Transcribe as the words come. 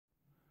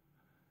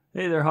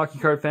Hey there, hockey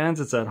card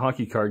fans. It's that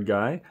hockey card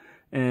guy.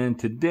 And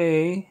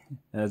today,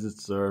 as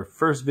it's our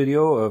first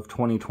video of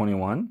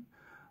 2021,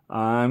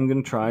 I'm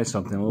going to try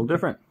something a little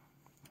different.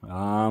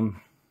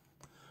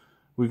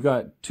 We've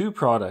got two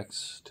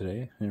products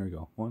today. There we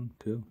go. One,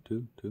 two.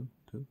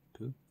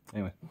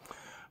 Anyway,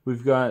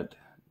 we've got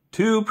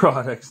two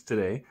products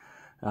today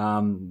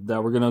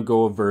that we're going to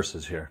go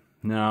versus here.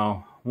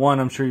 Now, one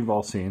I'm sure you've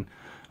all seen.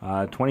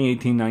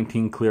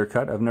 2018-19 clear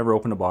cut. I've never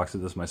opened a box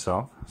of this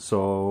myself,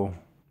 so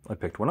I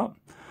picked one up.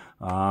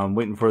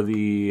 Waiting for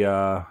the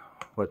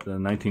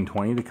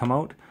 1920 to come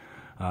out.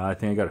 I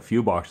think I got a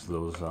few boxes of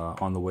those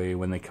on the way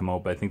when they come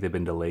out, but I think they've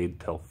been delayed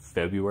till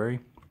February,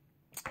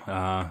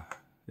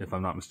 if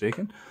I'm not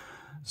mistaken.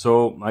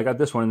 So I got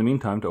this one in the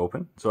meantime to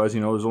open. So as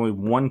you know, there's only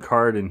one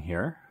card in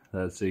here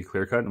that's a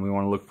clear cut, and we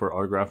want to look for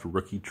autographed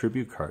rookie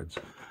tribute cards.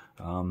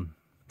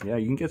 Yeah,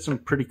 you can get some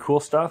pretty cool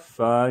stuff,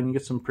 and you can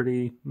get some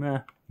pretty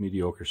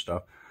mediocre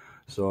stuff.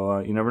 So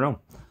you never know.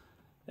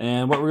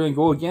 And what we're going to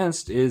go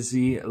against is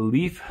the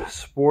Leaf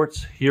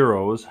Sports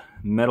Heroes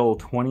Metal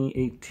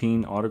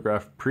 2018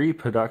 Autograph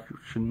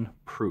Pre-Production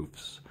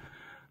Proofs.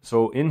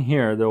 So in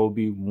here, there will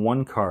be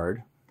one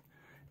card,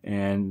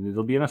 and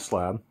it'll be in a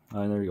slab.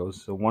 There you go.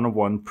 So 1 of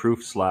 1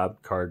 proof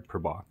slab card per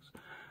box.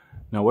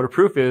 Now what a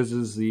proof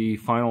is the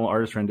final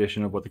artist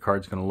rendition of what the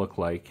card's going to look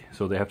like.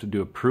 So they have to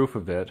do a proof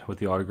of it with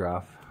the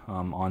autograph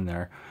on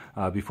there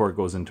before it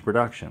goes into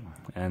production,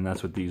 and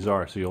that's what these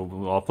are.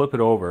 So I'll flip it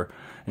over,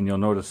 and you'll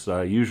notice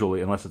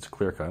usually, unless it's a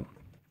clear cut,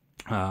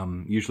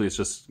 usually it's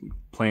just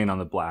plain on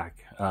the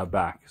black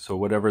back. So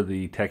whatever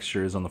the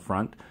texture is on the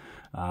front,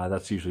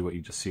 that's usually what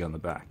you just see on the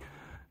back.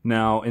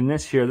 Now in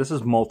this here, this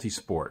is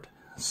multi-sport.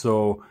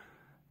 So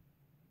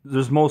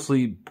there's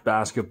mostly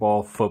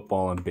basketball,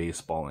 football, and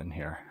baseball in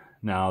here.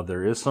 Now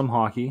there is some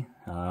hockey.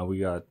 We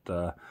got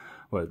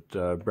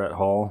Brett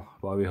Hall,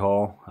 Bobby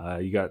Hall.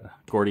 You got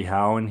Gordie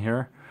Howe in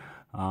here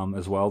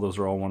as well. Those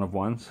are all 1 of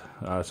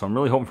 1s. So I'm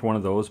really hoping for one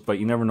of those, but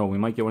you never know. We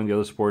might get one of the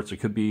other sports. It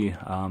could be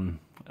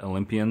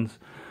Olympians.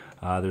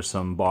 There's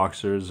some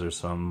boxers. There's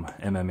some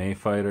MMA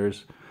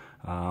fighters.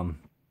 I've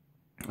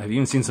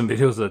even seen some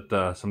videos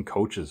that some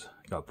coaches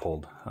got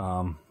pulled.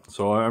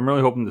 So I'm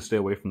really hoping to stay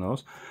away from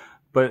those.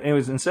 But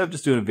anyways, instead of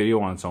just doing a video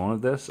on its own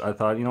of this, I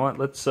thought, you know what,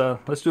 let's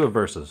do a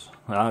versus,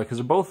 because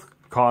they both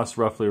cost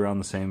roughly around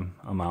the same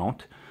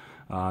amount,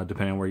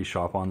 depending on where you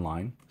shop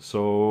online.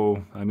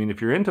 So, I mean, if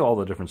you're into all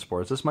the different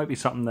sports, this might be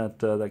something that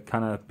that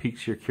kind of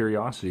piques your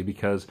curiosity,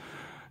 because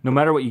no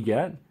matter what you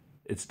get,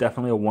 it's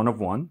definitely a 1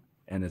 of 1,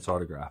 and it's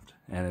autographed,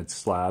 and it's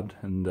slabbed,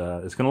 and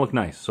it's going to look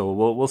nice. So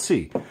we'll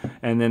see.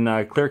 And then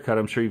clear cut,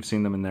 I'm sure you've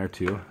seen them in there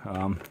too.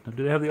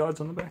 Do they have the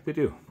odds on the back? They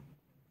do.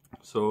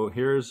 So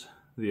here's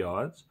the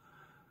odds.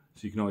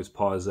 So you can always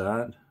pause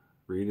that,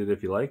 read it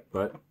if you like,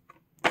 but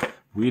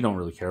we don't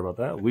really care about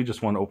that. We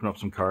just want to open up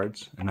some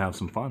cards and have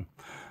some fun.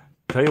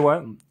 Tell you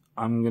what,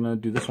 I'm going to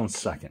do this one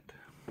second.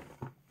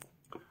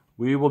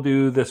 We will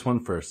do this one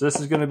first.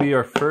 This is going to be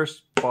our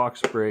first box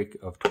break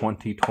of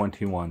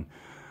 2021.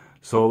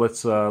 So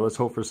let's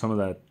hope for some of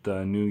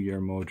that New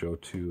Year mojo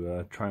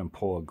to try and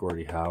pull a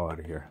Gordie Howe out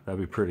of here. That'd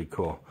be pretty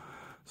cool.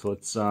 So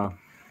let's,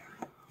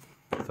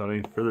 without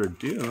any further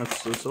ado,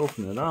 let's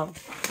open it up.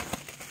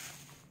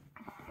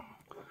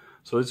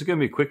 So this is going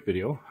to be a quick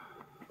video.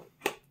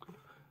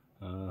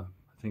 I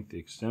think the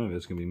extent of it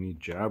is going to be me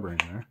jabbering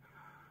there.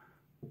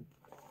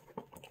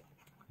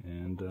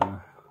 And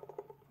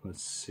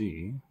let's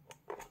see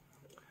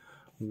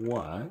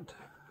what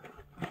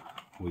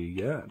we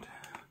get.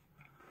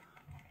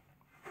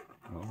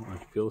 Oh, I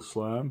can feel the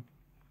slab.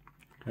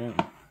 Okay.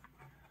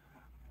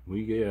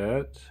 We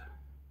get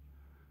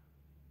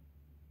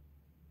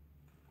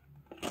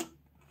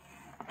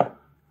a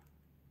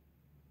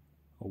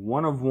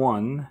 1 of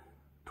 1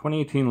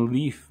 2018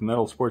 Leaf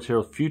Metal Sports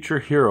Heroes Future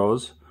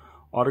Heroes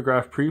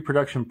Autograph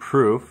Pre-Production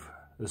Proof,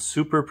 the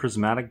Super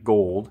Prismatic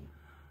Gold,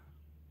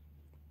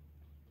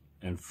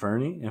 and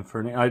Fernie.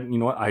 You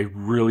know what? I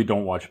really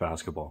don't watch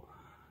basketball.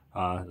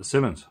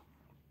 Simmons.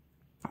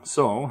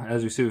 So,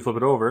 as you see, we flip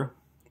it over.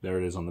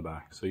 There it is on the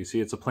back. So you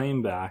see it's a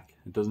plain back.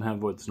 It doesn't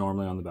have what's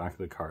normally on the back of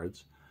the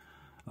cards,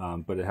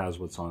 but it has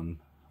what's on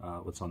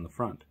the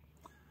front.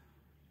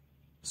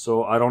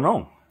 So I don't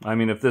know. I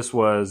mean, if this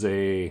was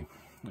a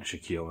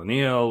Shaquille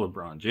O'Neal,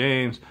 LeBron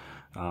James,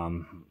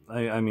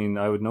 I mean,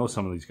 I would know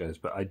some of these guys,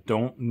 but I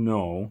don't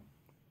know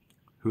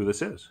who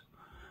this is.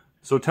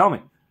 So tell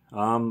me,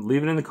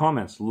 leave it in the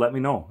comments. Let me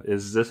know.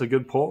 Is this a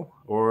good pull,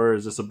 or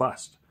is this a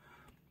bust?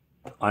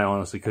 I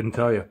honestly couldn't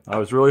tell you. I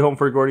was really hoping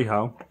for Gordie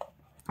Howe.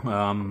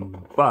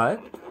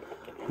 But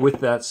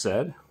with that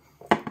said,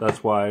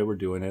 that's why we're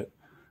doing it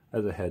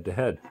as a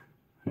head-to-head.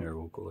 Here,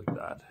 we'll go like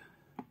that.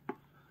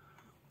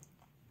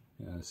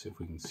 Yeah, let's see if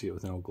we can see it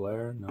with no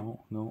glare. No.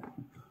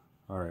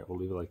 All right, we'll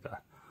leave it like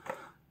that.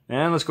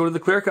 And let's go to the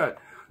clear cut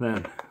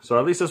then. So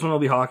at least this one will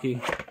be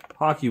hockey.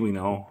 Hockey we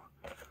know.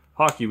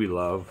 Hockey we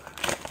love.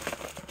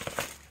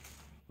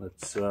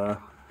 Let's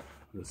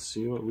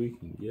see what we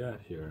can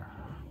get here.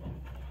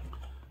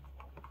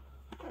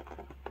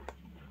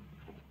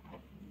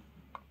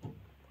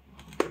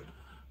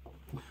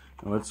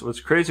 What's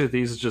crazy with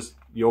these is just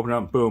you open it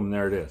up, boom, and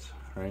there it is,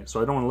 right?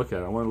 So I don't want to look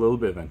at it. I want a little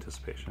bit of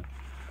anticipation.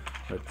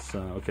 That's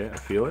okay. I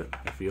feel it.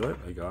 I feel it.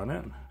 I got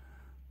it.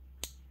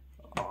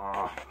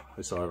 Ah,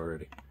 I saw it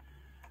already.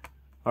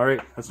 All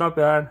right, that's not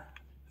bad.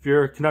 If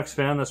you're a Canucks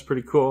fan, that's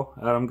pretty cool.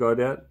 Adam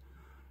Gaudette,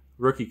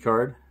 rookie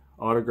card,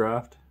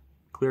 autographed,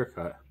 clear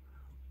cut.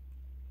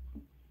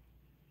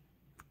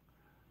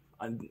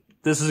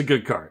 This is a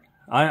good card.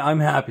 I'm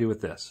happy with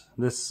this.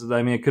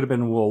 I mean, it could have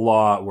been a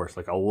lot worse,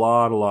 like a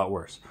lot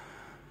worse.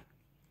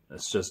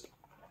 It's just,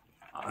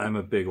 I'm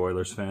a big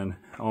Oilers fan.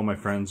 All my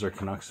friends are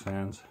Canucks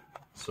fans,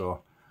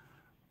 so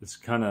it's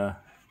kind of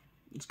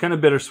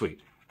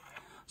bittersweet.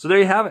 So there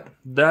you have it.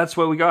 That's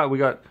what we got. We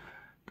got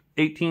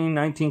 18,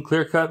 19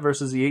 clear cut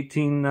versus the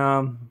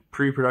 18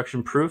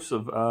 pre-production proofs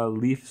of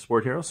Leaf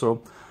Sport Hero.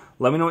 So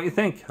let me know what you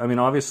think. I mean,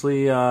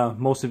 obviously,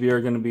 most of you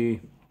are going to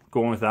be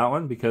going with that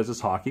one because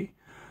it's hockey.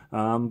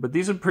 But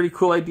these are a pretty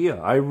cool idea.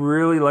 I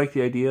really like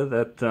the idea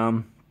that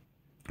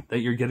that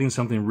you're getting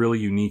something really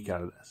unique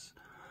out of this.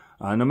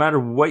 No matter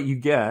what you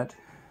get,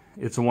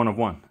 it's a 1 of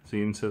 1. So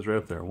it even says right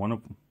up there, 1 of.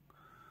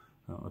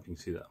 I don't know if you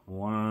can see that.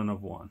 1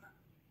 of 1.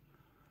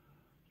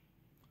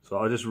 So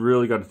I just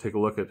really got to take a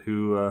look at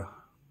who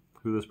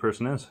this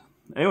person is.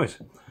 Anyways,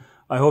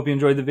 I hope you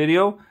enjoyed the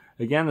video.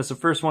 Again, this is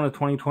the first one of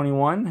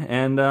 2021,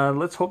 and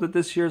let's hope that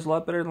this year is a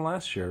lot better than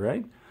last year,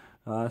 right?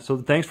 So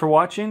thanks for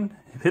watching.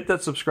 Hit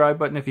that subscribe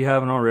button if you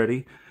haven't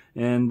already.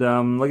 And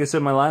like I said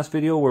in my last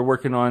video, we're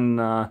working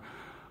on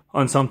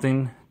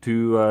something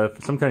to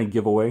some kind of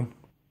giveaway.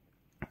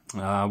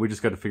 We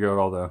just got to figure out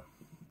all the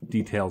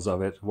details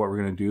of it, what we're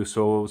going to do.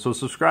 So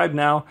subscribe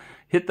now.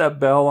 Hit that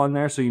bell on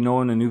there so you know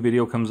when a new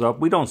video comes up.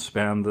 We don't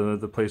spam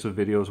the place with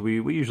videos.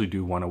 We usually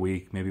do 1 a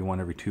week, maybe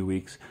 1 every 2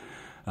 weeks.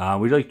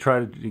 We like try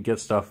to get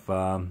stuff,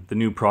 the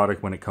new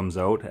product when it comes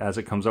out, as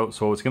it comes out.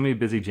 So it's going to be a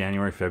busy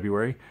January,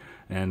 February.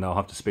 And I'll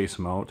have to space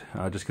them out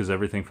just because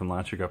everything from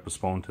last year got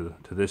postponed to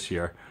this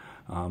year.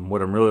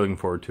 What I'm really looking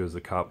forward to is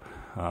the Cup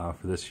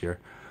for this year.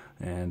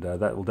 And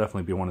that will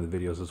definitely be one of the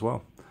videos as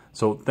well.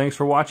 So thanks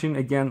for watching.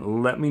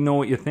 Again, let me know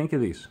what you think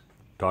of these.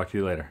 Talk to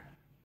you later.